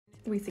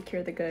we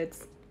secure the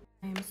goods.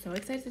 I am so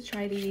excited to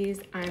try these.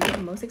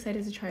 I'm most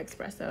excited to try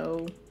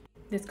espresso.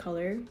 This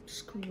color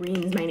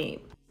screams my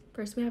name.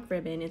 First we have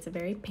Ribbon. It's a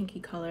very pinky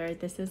color.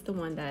 This is the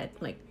one that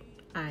like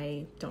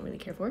I don't really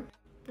care for.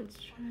 Let's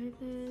try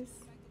this.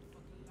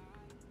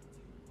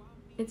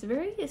 It's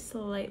very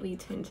slightly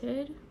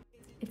tinted.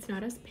 It's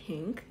not as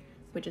pink,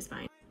 which is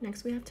fine.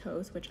 Next we have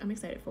Toast, which I'm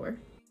excited for.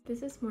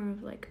 This is more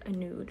of like a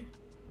nude.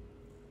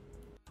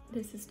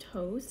 This is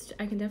Toast.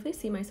 I can definitely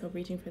see myself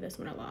reaching for this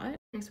one a lot.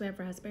 Next we have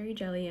Raspberry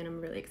Jelly, and I'm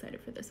really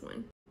excited for this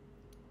one.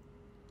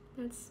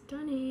 That's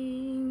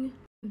stunning.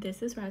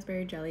 This is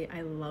Raspberry Jelly.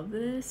 I love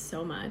this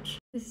so much.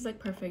 This is like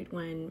perfect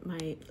when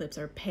my lips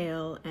are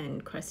pale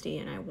and crusty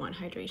and I want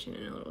hydration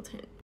and a little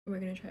tint. We're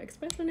gonna try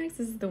Espresso next.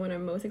 This is the one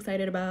I'm most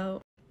excited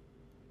about.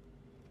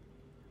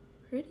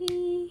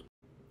 Pretty.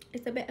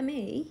 It's a bit of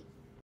me.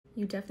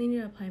 You definitely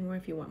need to apply more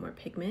if you want more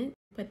pigment,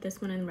 but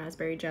this one and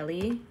Raspberry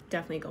Jelly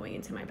definitely going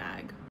into my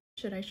bag.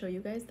 Should I show you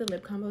guys the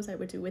lip combos I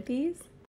would do with these?